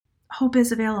hope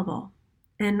is available.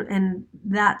 And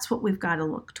that's what we've got to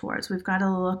look towards. We've got to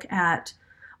look at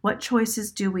what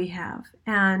choices do we have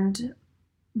and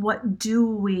what do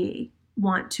we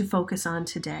want to focus on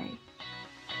today.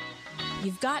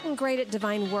 You've gotten great at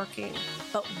divine working,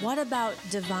 but what about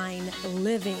divine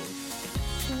living?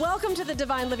 Welcome to the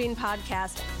Divine Living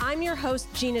Podcast. I'm your host,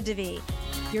 Gina DeVee.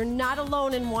 You're not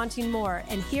alone in wanting more,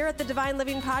 and here at the Divine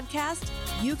Living Podcast,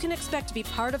 you can expect to be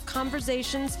part of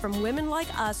conversations from women like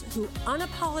us who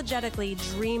unapologetically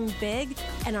dream big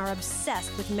and are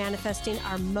obsessed with manifesting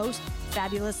our most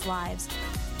fabulous lives.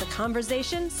 The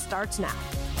conversation starts now.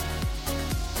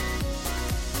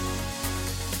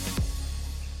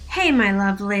 Hey, my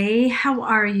lovely, how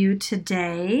are you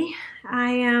today?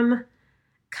 I am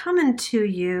coming to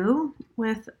you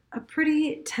with a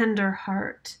pretty tender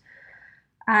heart.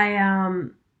 I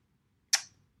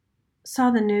saw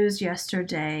the news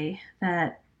yesterday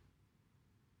that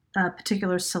a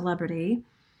particular celebrity,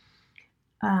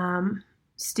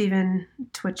 Stephen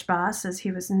Twitch Boss, as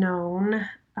he was known,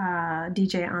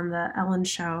 DJ on the Ellen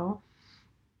Show,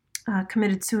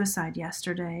 committed suicide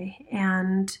yesterday.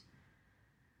 And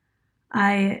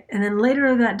then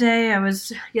later that day, I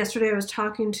was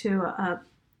talking to a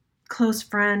close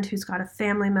friend who's got a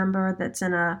family member that's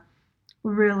in a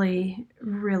really,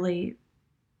 really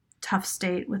tough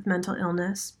state with mental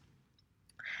illness.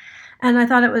 And I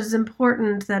thought it was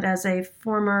important that as a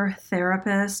former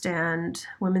therapist and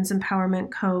women's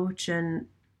empowerment coach and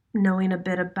knowing a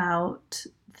bit about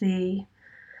the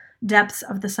depths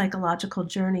of the psychological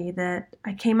journey that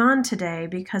I came on today,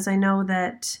 because I know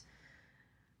that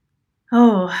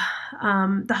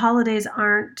the holidays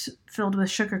aren't filled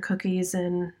with sugar cookies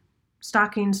and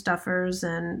stocking stuffers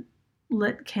and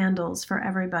lit candles for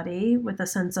everybody with a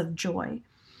sense of joy.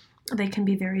 They can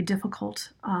be very difficult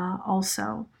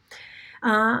also.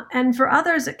 And for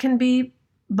others, it can be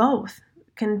both.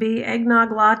 It can be eggnog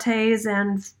lattes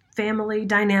and family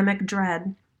dynamic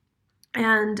dread.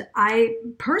 And I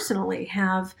personally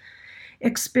have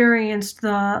experienced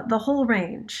the whole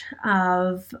range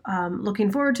of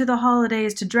looking forward to the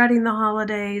holidays, to dreading the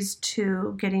holidays,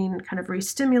 to getting kind of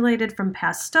re-stimulated from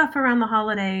past stuff around the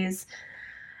holidays.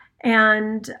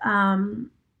 And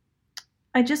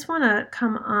I just want to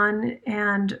come on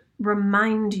and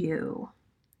remind you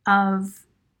of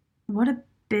what a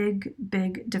big,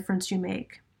 big difference you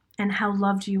make and how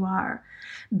loved you are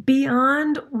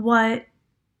beyond what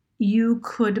you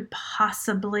could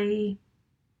possibly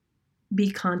be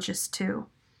conscious to.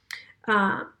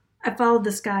 I followed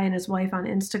this guy and his wife on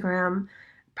Instagram,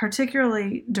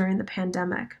 particularly during the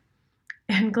pandemic.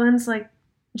 And Glenn's like,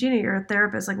 Gina, you're a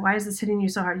therapist. Like, why is this hitting you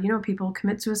so hard? You know, people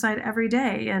commit suicide every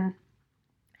day. And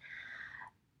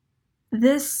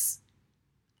this,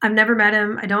 I've never met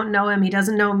him. I don't know him. He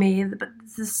doesn't know me. But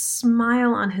the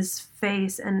smile on his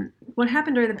face. And what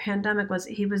happened during the pandemic was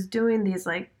he was doing these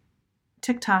like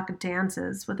TikTok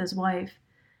dances with his wife.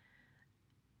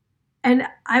 And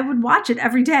I would watch it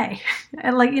every day.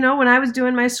 And like, you know, when I was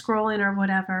doing my scrolling or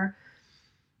whatever.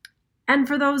 And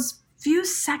for those few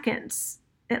seconds,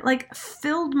 it like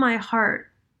filled my heart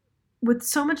with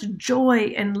so much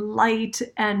joy and light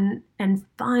and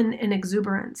fun and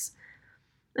exuberance.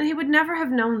 And he would never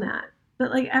have known that.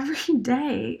 But like every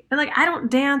day, and like I don't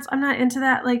dance, I'm not into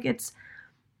that. Like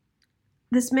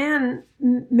this man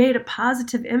made a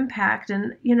positive impact.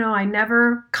 And, you know, I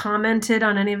never commented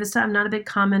on any of his stuff. I'm not a big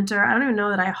commenter. I don't even know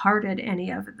that I hearted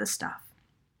any of the stuff.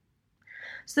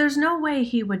 So there's no way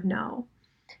he would know.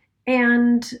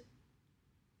 And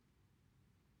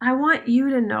I want you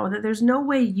to know that there's no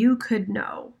way you could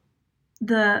know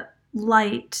the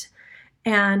light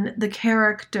and the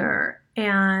character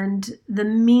and the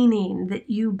meaning that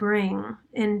you bring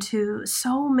into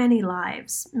so many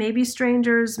lives. Maybe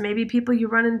strangers, maybe people you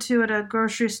run into at a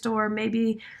grocery store,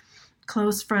 maybe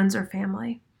close friends or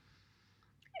family.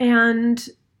 And,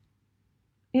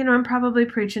 you know, I'm probably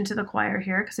preaching to the choir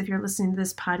here, because if you're listening to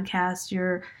this podcast,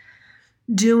 you're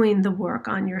doing the work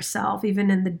on yourself,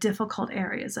 even in the difficult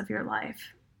areas of your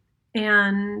life.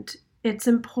 And it's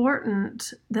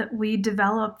important that we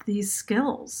develop these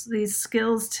skills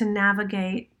to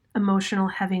navigate emotional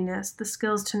heaviness, the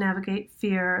skills to navigate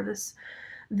fear,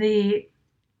 the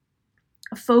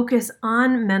focus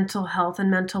on mental health and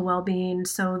mental well-being,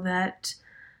 so that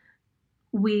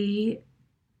we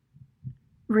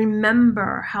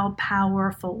remember how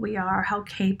powerful we are, how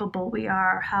capable we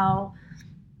are, how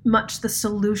much the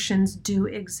solutions do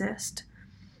exist.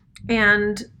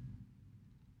 And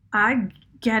I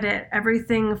get it.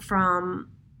 Everything from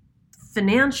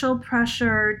financial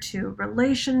pressure to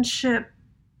relationship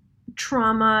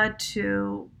trauma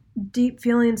to deep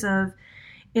feelings of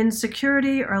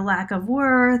insecurity or lack of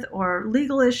worth or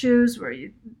legal issues where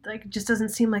you like, it just doesn't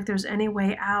seem like there's any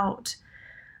way out,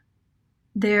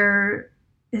 there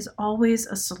is always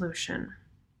a solution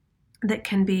that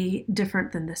can be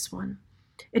different than this one.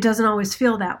 It doesn't always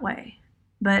feel that way,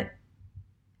 but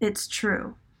it's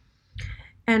true.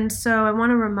 And so I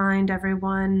want to remind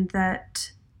everyone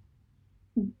that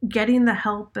getting the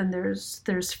help, and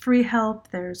there's free help,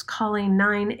 there's calling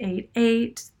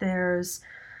 988, there's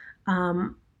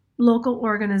local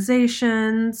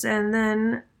organizations, and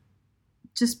then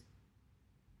just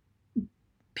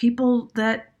people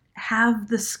that have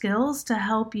the skills to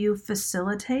help you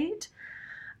facilitate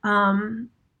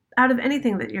out of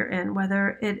anything that you're in,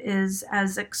 whether it is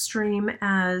as extreme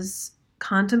as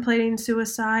contemplating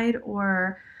suicide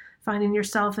or finding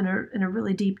yourself in a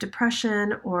really deep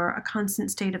depression or a constant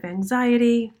state of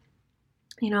anxiety,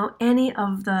 any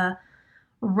of the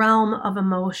realm of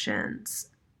emotions,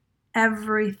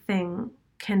 everything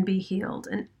can be healed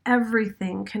and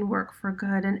everything can work for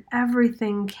good and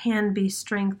everything can be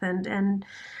strengthened. And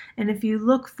if you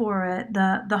look for it,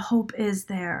 the hope is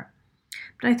there.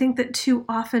 But I think that too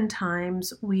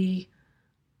oftentimes we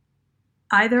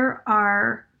either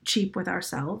are cheap with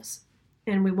ourselves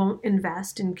and we won't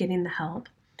invest in getting the help,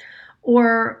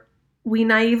 or we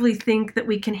naively think that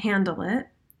we can handle it,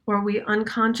 or we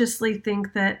unconsciously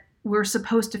think that we're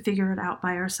supposed to figure it out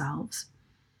by ourselves.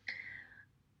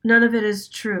 None of it is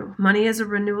true. Money is a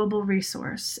renewable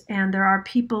resource, and there are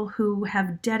people who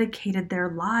have dedicated their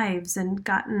lives and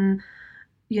gotten,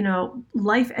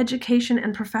 life education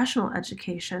and professional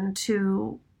education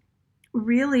to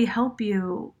really help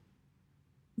you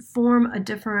form a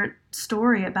different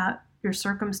story about your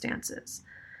circumstances.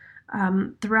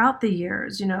 Throughout the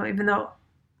years, even though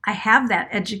I have that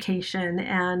education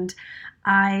and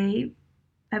I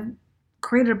have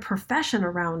created a profession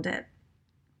around it,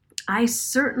 I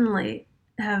certainly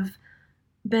have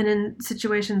been in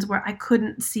situations where I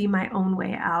couldn't see my own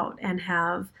way out and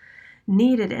have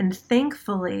needed and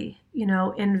thankfully,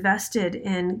 invested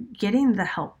in getting the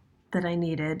help that I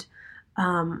needed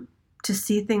to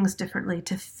see things differently,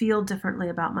 to feel differently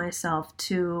about myself,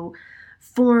 to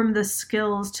form the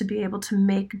skills to be able to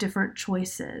make different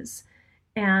choices.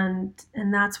 And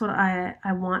that's what I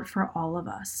want for all of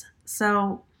us.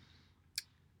 So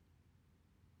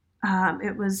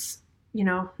it was,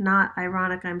 not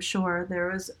ironic, I'm sure.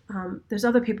 There's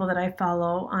other people that I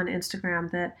follow on Instagram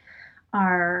that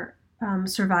are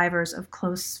survivors of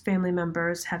close family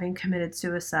members having committed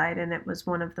suicide, and it was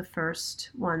one of the first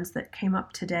ones that came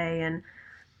up today. And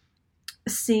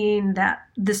seeing that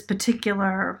this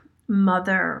particular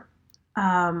mother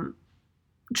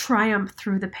triumph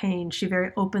through the pain, she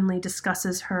very openly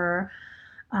discusses her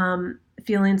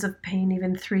feelings of pain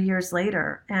even 3 years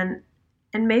later, and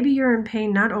maybe you're in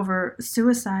pain not over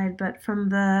suicide, but from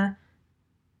the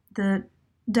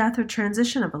death or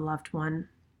transition of a loved one,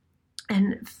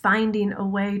 and finding a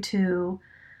way to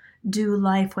do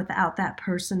life without that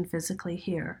person physically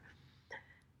here.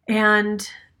 And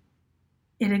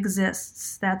it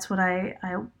exists. That's what I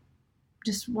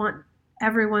just want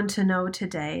everyone to know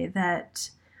today,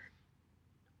 that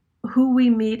who we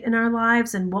meet in our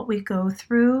lives and what we go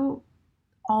through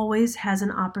always has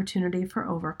an opportunity for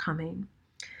overcoming.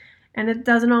 And it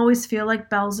doesn't always feel like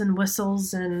bells and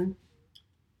whistles and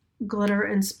glitter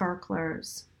and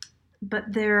sparklers,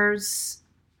 but there's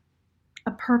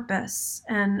a purpose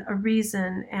and a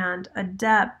reason and a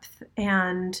depth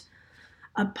and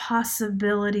a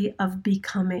possibility of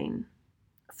becoming,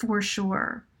 for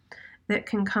sure, that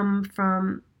can come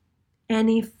from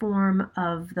any form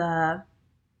of the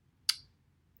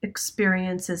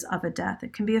experiences of a death.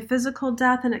 It can be a physical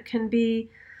death, and it can be,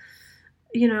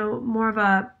 more of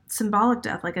a symbolic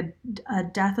death, like a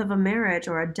death of a marriage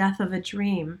or a death of a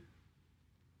dream.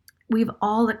 We've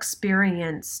all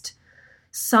experienced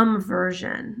some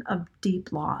version of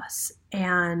deep loss,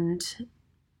 and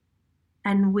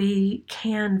we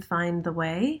can find the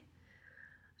way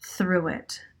through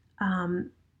it.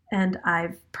 And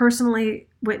I've personally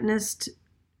witnessed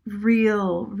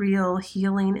real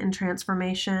healing and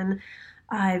transformation.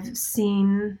 I've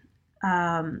seen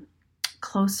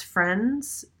close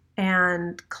friends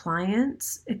and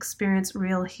clients experience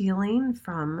real healing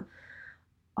from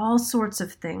all sorts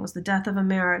of things: the death of a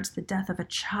marriage, the death of a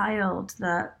child,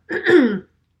 the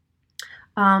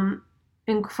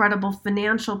incredible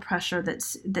financial pressure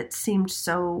that seemed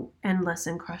so endless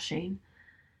and crushing.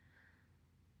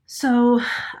 So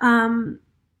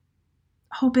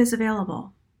hope is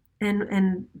available.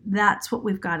 And that's what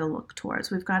we've got to look towards.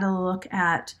 We've got to look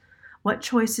at what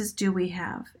choices do we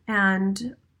have,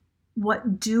 and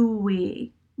what do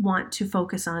we want to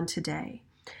focus on today?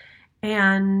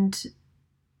 And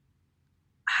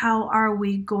how are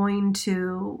we going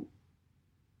to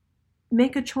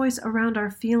make a choice around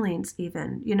our feelings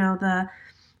even?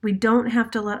 We don't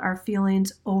have to let our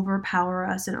feelings overpower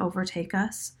us and overtake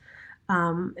us.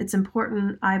 It's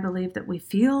important, I believe, that we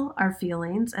feel our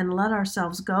feelings and let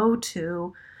ourselves go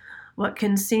to what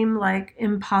can seem like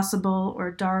impossible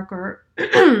or dark or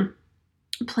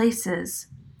places,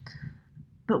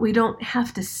 but we don't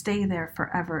have to stay there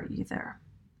forever either.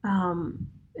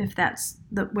 If that's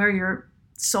where your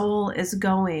soul is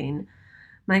going,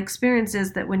 my experience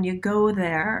is that when you go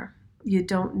there, you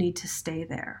don't need to stay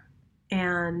there.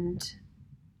 And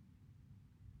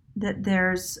that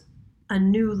there's a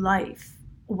new life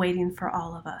waiting for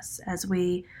all of us as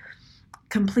we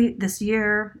complete this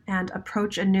year and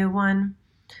approach a new one,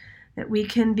 that we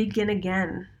can begin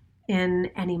again in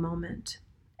any moment.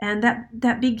 And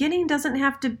that beginning doesn't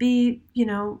have to be,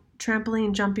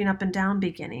 trampoline, jumping up and down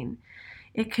beginning.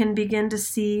 It can begin to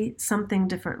see something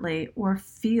differently or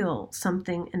feel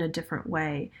something in a different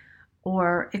way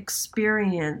or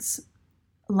experience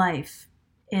life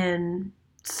in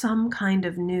some kind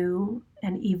of new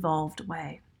and evolved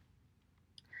way.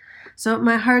 So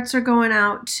my hearts are going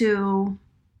out to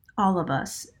all of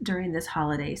us during this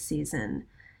holiday season.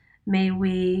 May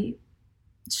we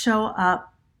show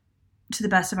up to the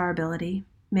best of our ability.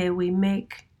 May we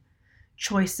make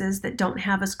choices that don't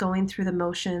have us going through the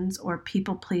motions or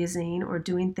people pleasing or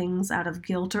doing things out of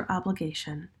guilt or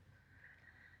obligation.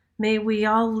 May we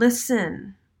all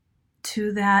listen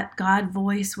to that God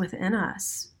voice within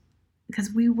us,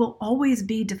 because we will always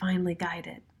be divinely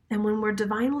guided. And when we're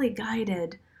divinely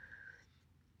guided,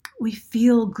 we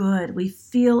feel good. We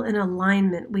feel in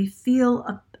alignment. We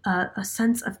feel a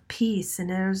sense of peace.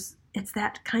 And it's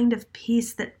that kind of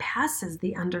peace that passes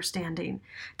the understanding.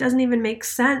 It doesn't even make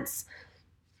sense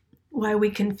why we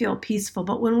can feel peaceful.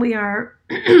 But when we are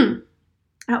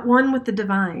at one with the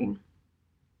divine,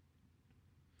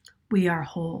 we are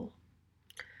whole.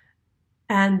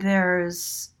 And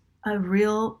there's a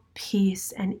real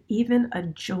peace and even a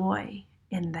joy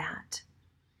in that.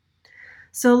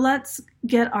 So let's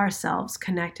get ourselves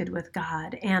connected with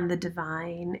God and the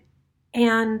divine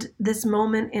and this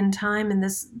moment in time and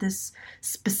this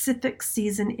specific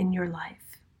season in your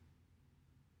life.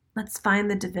 Let's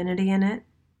find the divinity in it.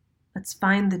 Let's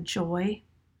find the joy.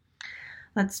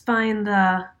 Let's find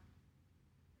the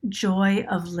joy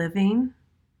of living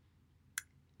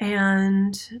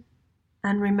and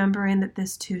remembering that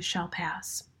this too shall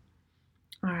pass.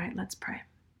 All right, let's pray.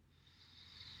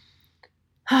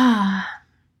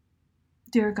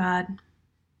 Dear God,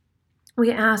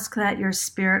 we ask that your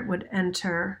Spirit would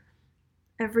enter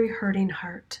every hurting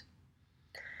heart,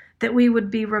 that we would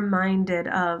be reminded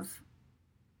of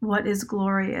what is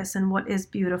glorious and what is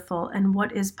beautiful and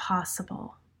what is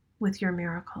possible with your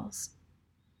miracles.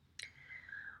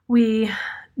 We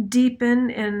deepen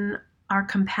in our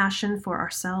compassion for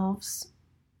ourselves.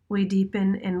 We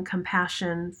deepen in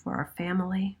compassion for our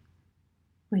family.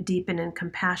 We deepen in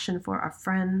compassion for our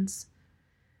friends.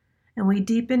 And we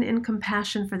deepen in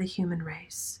compassion for the human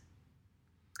race.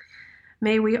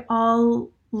 May we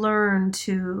all learn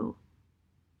to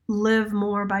live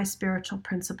more by spiritual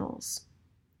principles,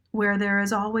 where there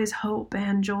is always hope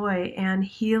and joy and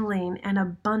healing and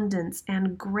abundance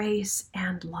and grace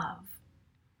and love.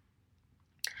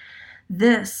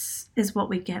 This is what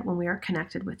we get when we are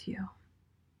connected with you.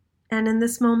 And in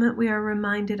this moment, we are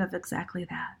reminded of exactly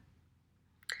that.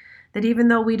 That even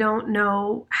though we don't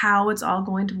know how it's all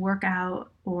going to work out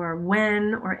or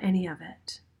when or any of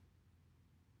it,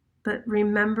 but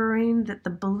remembering that the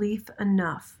belief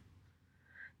enough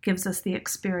gives us the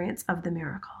experience of the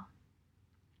miracle.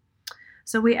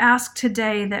 So we ask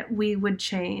today that we would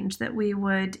change, that we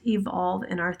would evolve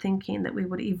in our thinking, that we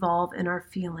would evolve in our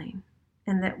feeling,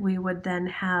 and that we would then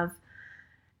have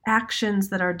actions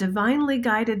that are divinely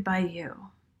guided by you,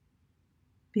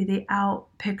 be the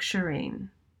out-picturing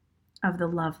of the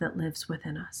love that lives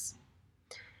within us.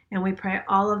 And we pray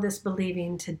all of this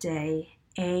believing today.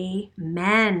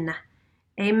 Amen.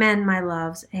 Amen, my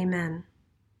loves. Amen.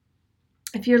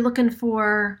 If you're looking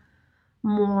for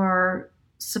more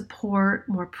support,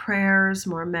 more prayers,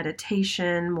 more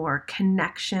meditation, more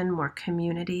connection, more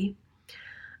community,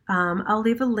 I'll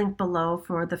leave a link below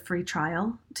for the free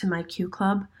trial to my Q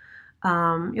Club.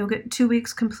 You'll get 2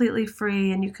 weeks completely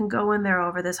free, and you can go in there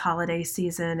over this holiday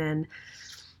season and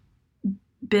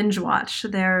binge watch.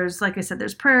 There's, like I said,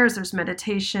 there's prayers, there's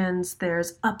meditations,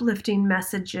 there's uplifting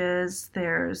messages,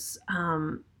 there's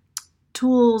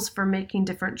tools for making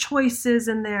different choices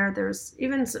in there. There's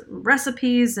even some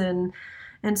recipes and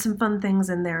some fun things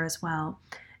in there as well.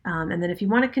 And then if you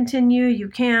want to continue, you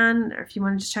can, or if you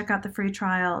want to just check out the free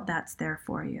trial, that's there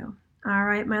for you. All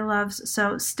right, my loves.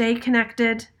 So stay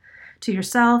connected to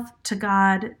yourself, to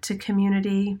God, to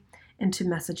community, and to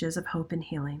messages of hope and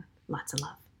healing. Lots of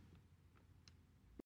love.